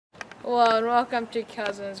Hello and welcome to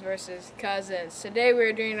Cousins versus Cousins. Today we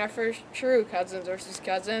are doing our first true Cousins versus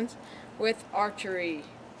Cousins with archery.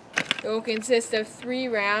 It will consist of 3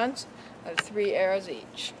 rounds of 3 arrows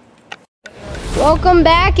each. Welcome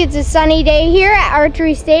back. It's a sunny day here at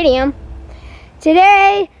Archery Stadium.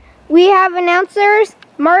 Today we have announcers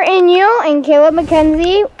Martin Yule and Caleb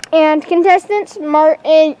McKenzie, and contestants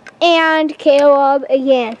Martin and Caleb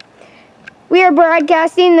again. We are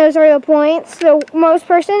broadcasting, those are the points. So most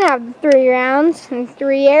person have 3 rounds and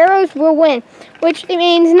 3 arrows will win, which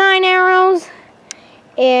means 9 arrows,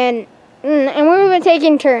 and we've been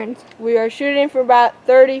taking turns. We are shooting from about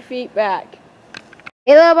 30 feet back.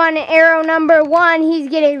 Caleb on arrow number 1, he's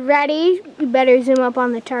getting ready. You better zoom up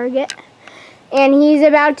on the target. And he's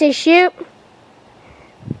about to shoot.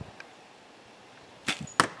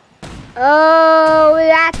 Oh,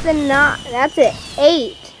 that's an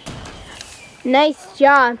 8. Nice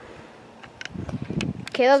job.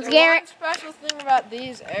 Caleb's getting. One special thing about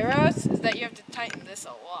these arrows is that you have to tighten this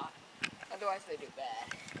a lot. Otherwise they do bad.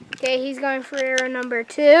 Okay, he's going for arrow number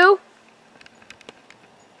 2.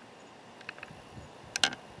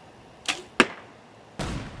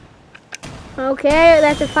 Okay,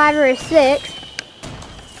 that's a 5 or a 6.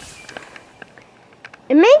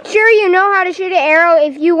 And make sure you know how to shoot an arrow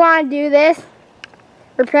if you want to do this.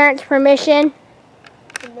 For parents' permission.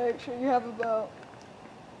 And make sure you have a bow.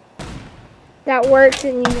 That works.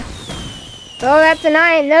 And you. Oh, that's a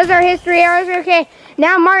 9. Those are his 3 arrows. Okay,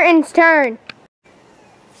 now Martin's turn.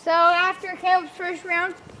 So after Caleb's first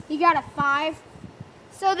round, he got a 5.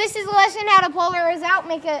 So this is a lesson how to pull the arrows out.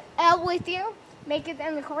 Make an L with you. Make it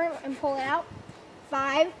in the corner and pull it out.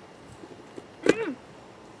 5. And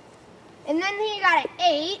then he got an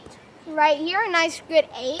 8 right here. A nice good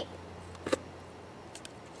 8.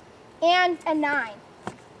 And a 9.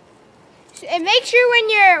 And make sure when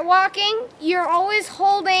you're walking, you're always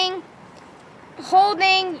holding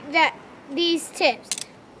these tips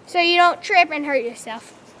so you don't trip and hurt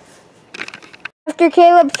yourself. After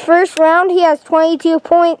Caleb's first round, he has 22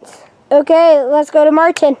 points. Okay, let's go to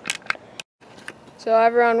Martin. So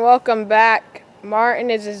everyone, welcome back. Martin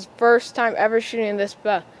is his first time ever shooting this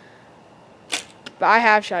bow. But I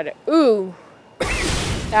have shot it. Ooh,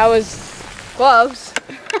 that was close.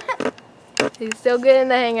 He's still getting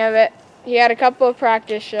the hang of it. He had a couple of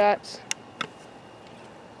practice shots.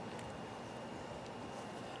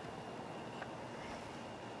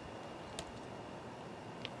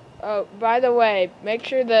 Oh, by the way, make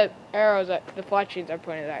sure the arrows, the fletchings are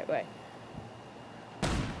pointed the right way.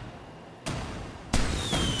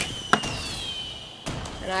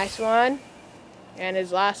 A nice one. And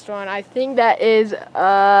his last one, I think that is,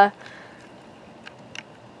 oh,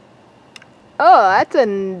 that's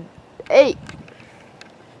an 8.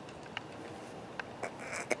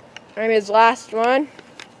 And his last one.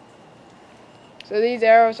 So these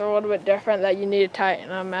arrows are a little bit different, that you need to tighten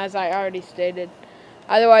them, as I already stated.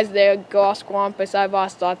 Otherwise they go all squampus. I've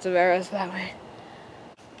lost lots of arrows that way.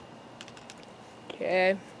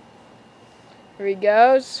 Okay. Here he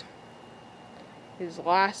goes. His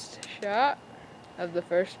last shot of the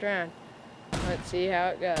first round. Let's see how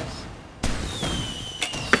it goes.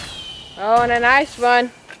 Oh, and a nice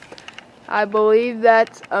one. I believe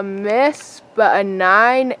that's a miss, but a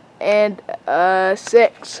 9 and a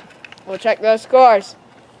 6. We'll check those scores.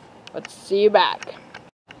 Let's see you back.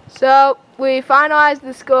 So we finalized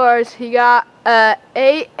the scores. He got a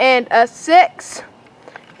 8 and a 6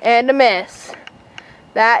 and a miss.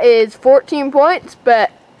 That is 14 points,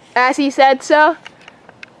 but as he said so,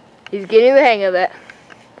 he's getting the hang of it.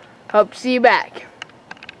 Hope to see you back.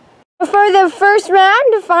 For the first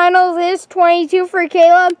round, the finals is 22 for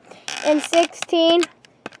Caleb and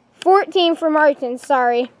 14 for Martin,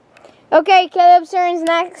 sorry. Okay, Caleb's turn's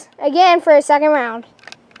next, again for a second round.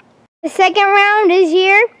 The second round is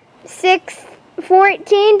here,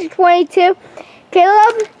 14 to 22.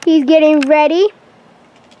 Caleb, he's getting ready.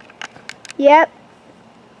 Yep.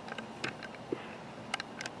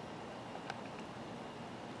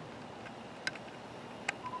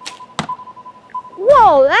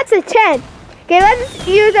 Whoa, that's a 10. Okay, let's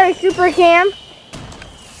use our super cam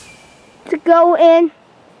to go in.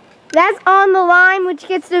 That's on the line, which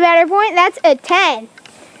gets the better point. That's a 10.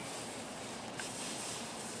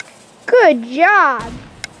 Good job.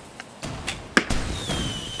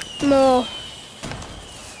 No.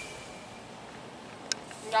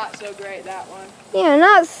 Not so great, that one. Yeah,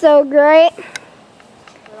 not so great.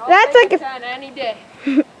 That's like a 10 any day.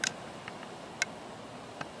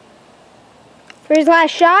 For his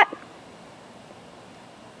last shot.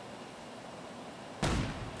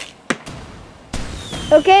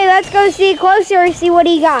 Okay, let's go see closer and see what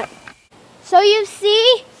he got. So you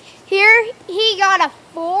see here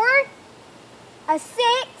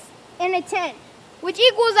and a 10, which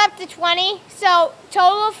equals up to 20. So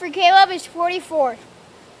total for Caleb is 44.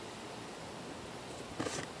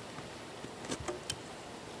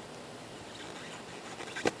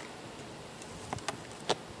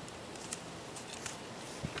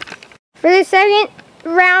 For the second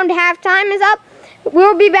round, halftime is up.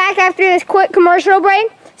 We'll be back after this quick commercial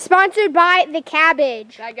break, sponsored by the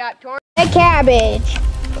cabbage. I got torn. The cabbage,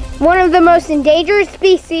 one of the most endangered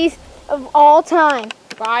species of all time.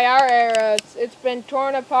 By our arrows. It's been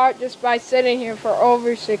torn apart just by sitting here for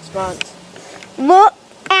over 6 months. Look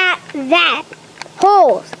at that.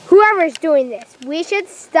 Holes. Whoever's doing this, we should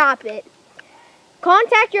stop it.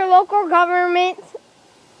 Contact your local government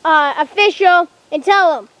official and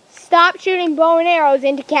tell them, stop shooting bow and arrows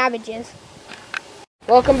into cabbages.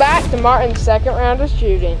 Welcome back to Martin's second round of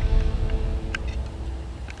shooting.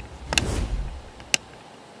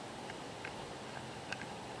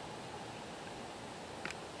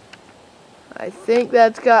 I think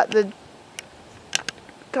that's got the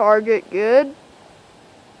target good.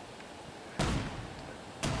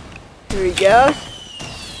 Here we go.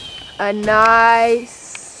 A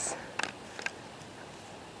nice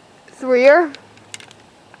threer.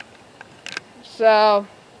 So,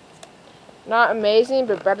 not amazing,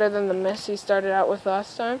 but better than the miss he started out with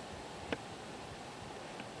last time.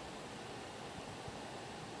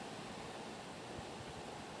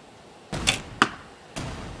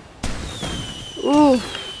 Ooh,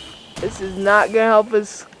 this is not going to help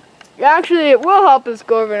us. Actually, it will help us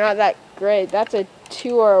score, but not that great. That's a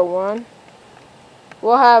 2 or a 1.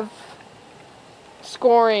 We'll have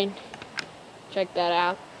scoring. Check that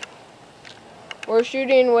out. We're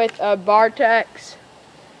shooting with a Bartex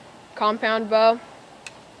compound bow.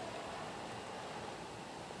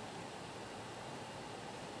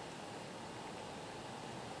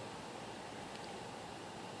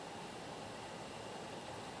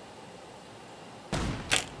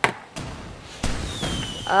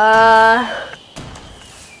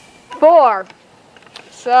 Four.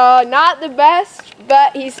 So not the best,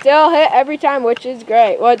 but he still hit every time, which is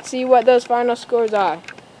great. Let's see what those final scores are.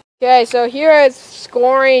 Okay, so here is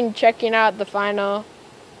scoring, checking out the final.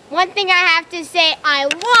 One thing I have to say I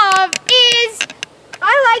love is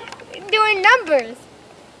I like doing numbers.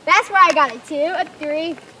 That's why I got a 2, a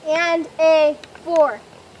 3, and a 4.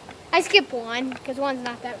 I skipped 1 because 1's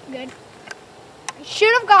not that good. I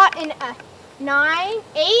should have gotten a 9,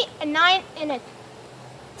 8, a 9, and a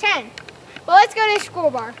 10. Well, let's go to the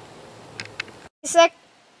score bar.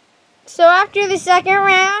 So after the second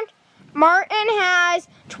round, Martin has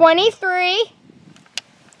 23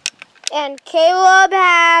 and Caleb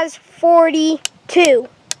has 42.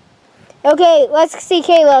 Okay, let's see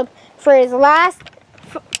Caleb for his last,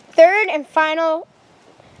 third and final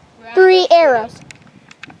 3 arrows.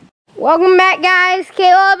 Welcome back, guys.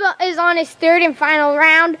 Caleb is on his third and final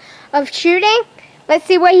round of shooting. Let's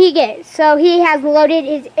see what he gets. So he has loaded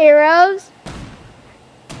his arrows.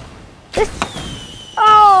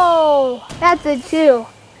 Oh, that's a 2.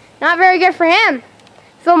 Not very good for him.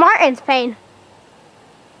 Phil Martin's pain.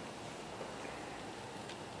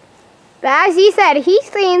 But as he said, he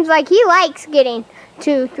seems like he likes getting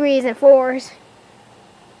 2, 3s, and 4s.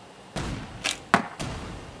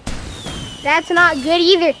 That's not good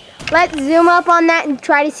either. Let's zoom up on that and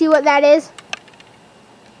try to see what that is.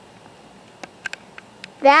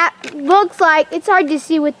 That looks like, it's hard to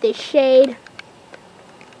see with the shade.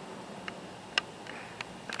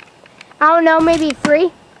 I don't know, maybe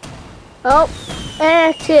 3. Oh,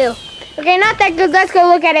 and a 2. Okay, not that good. Let's go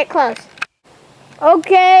look at it close.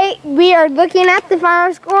 Okay, we are looking at the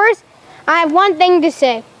final scores. I have one thing to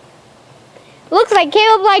say. Looks like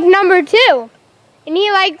Caleb liked number 2. And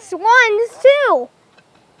he likes 1s too.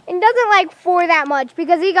 And doesn't like 4 that much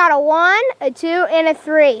because he got a 1, a 2, and a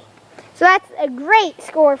 3. So that's a great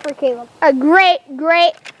score for Caleb. A great,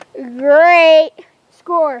 great, great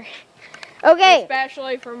score. Okay.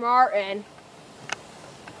 Especially for Martin.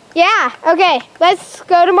 Yeah, okay. Let's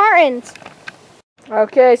go to Martin's.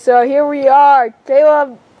 Okay, so here we are.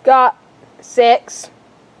 Caleb got 6,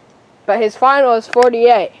 but his final is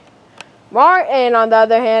 48. Martin, on the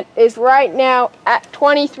other hand, is right now at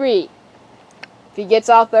 23. If he gets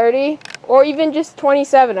all 30, or even just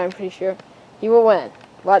 27, I'm pretty sure, he will win.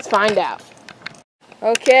 Let's find out.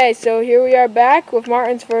 Okay, so here we are back with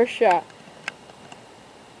Martin's first shot.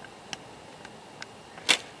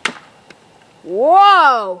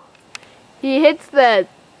 Whoa! He hits the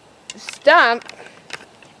stump,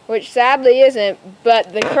 which sadly isn't,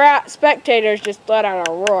 but the spectators just let out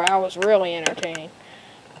a roar. That was really entertaining.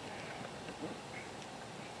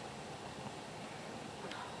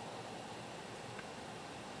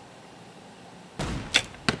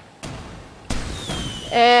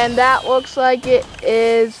 And that looks like it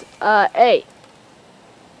is 8.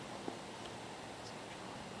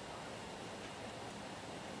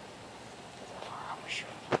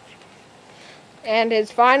 And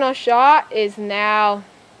his final shot is now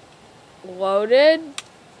loaded.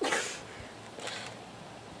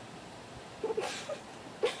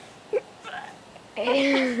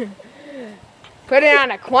 Putting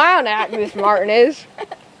on a clown act, Miss Martin is.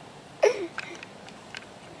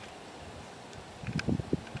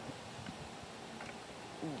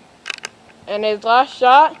 And his last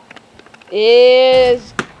shot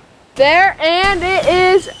is there, and it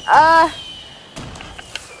is a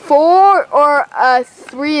 4 or a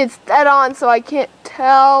 3. It's dead on, so I can't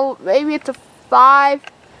tell. Maybe it's a 5.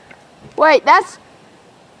 Wait, that's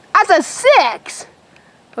a 6.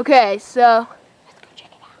 Okay, so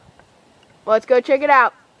let's go check it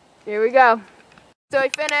out. Here we go. So he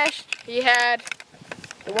finished. He had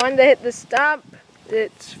the one that hit the stump.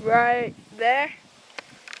 It's right there.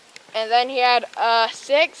 And then he had a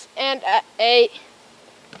 6 and a 8.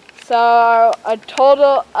 So a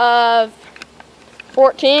total of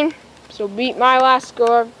 14. So beat my last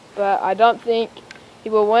score, but I don't think he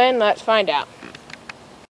will win. Let's find out.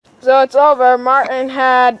 So it's over. Martin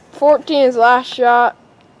had 14 his last shot,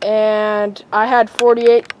 and I had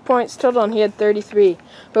 48 points total, and he had 33.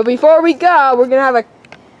 But before we go, we're going to have a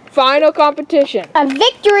final competition. A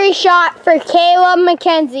victory shot for Caleb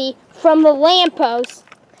McKenzie from the lamppost.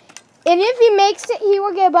 And if he makes it, he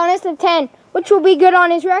will get a bonus of 10, which will be good on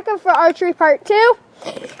his record for archery part 2.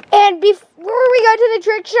 And before we go to the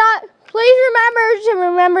trick shot, please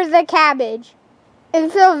remember the cabbage. I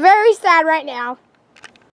feel very sad right now.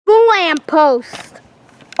 The lamppost.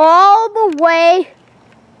 All the way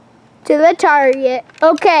to the target.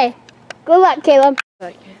 Okay. Good luck, Caleb.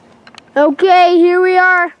 Okay, here we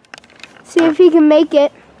are. See if he can make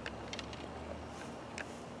it.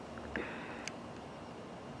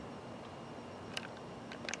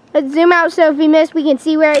 Let's zoom out so if he missed, we can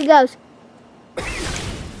see where it goes.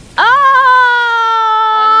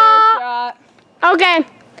 Oh! Undershot. Okay,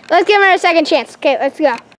 let's give him a second chance. Okay, let's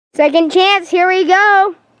go. Second chance, here we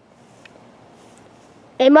go.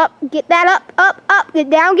 Aim up, get that up, up, up. Get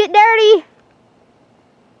down, get dirty.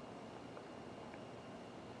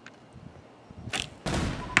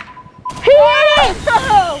 He hit it!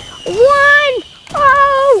 One!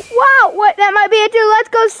 Oh, wow, what, that might be a 2. Let's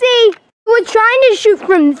go see. We're trying to shoot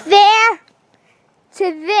from there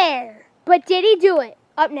to there, but did he do it?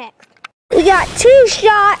 Up next. We got 2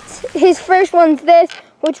 shots. His first one's this,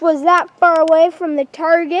 which was that far away from the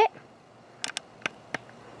target.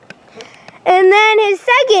 And then his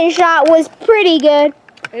second shot was pretty good.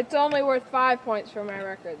 It's only worth 5 points for my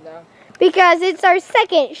record, though. Because it's our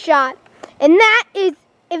second shot. And that is,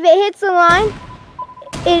 if it hits the line,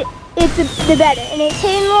 it's the better. And it's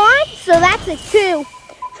hitting the line, so that's a 2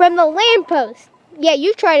 from the lamppost. Yeah,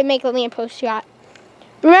 you try to make a lamppost shot.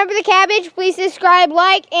 Remember the cabbage? Please subscribe,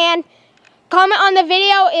 like, and comment on the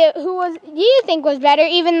video who do you think was better,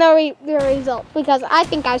 even though the result, because I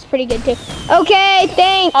think I was pretty good too. Okay,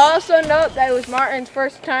 thanks. Also note that it was Martin's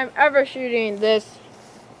first time ever shooting this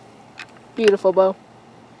beautiful bow.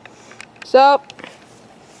 So,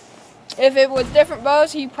 if it was different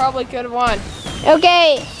bows, he probably could have won.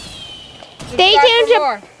 Okay.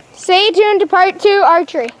 Stay tuned to part 2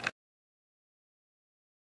 archery.